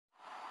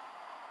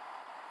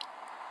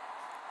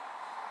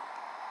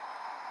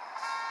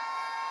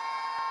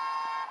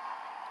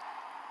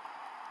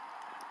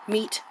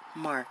Meet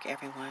Marc,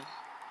 everyone.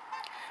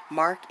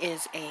 Marc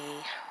is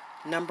a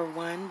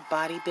 #1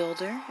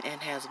 bodybuilder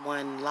and has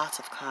won lots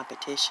of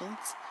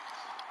competitions.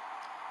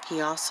 He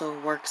also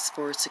works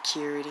for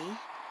security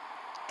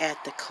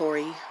at the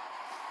Corey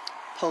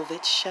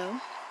Povich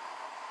show.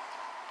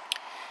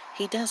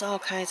 He does all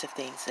kinds of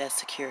things as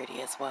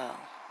security as well.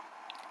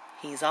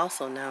 He's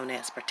also known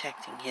as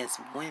protecting his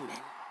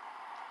women.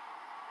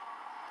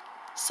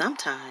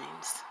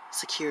 Sometimes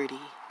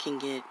security can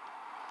get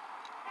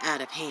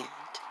out of hand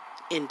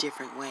in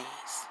different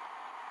ways.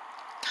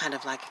 Kind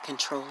of like a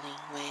controlling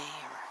way,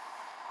 or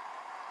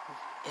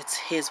it's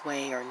his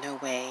way or no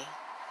way.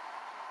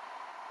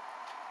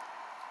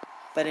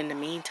 But in the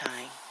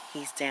meantime,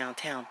 he's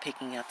downtown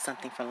picking up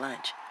something for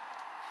lunch.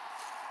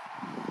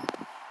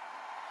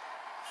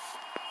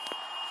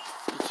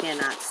 He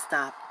cannot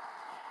stop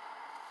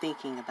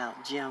thinking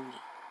about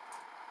Joanie,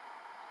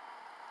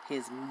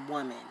 his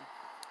woman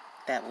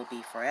that will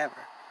be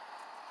forever.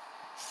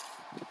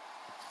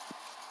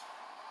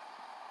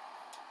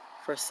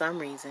 For some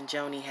reason,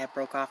 Joanie had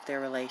broke off their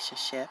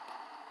relationship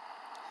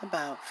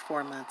about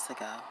 4 months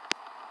ago.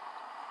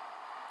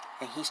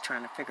 And he's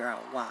trying to figure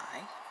out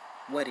why.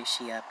 What is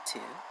she up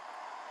to?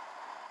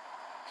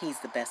 He's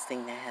the best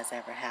thing that has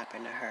ever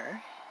happened to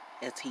her,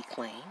 as he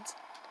claims.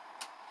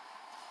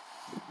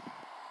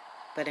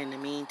 But in the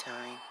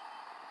meantime,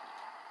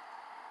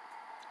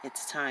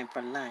 it's time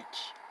for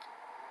lunch.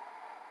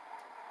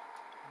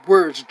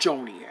 Where's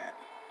Joanie at?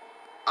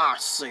 I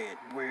said,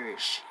 where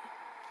is she?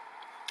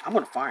 I'm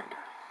gonna find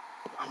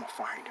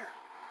her.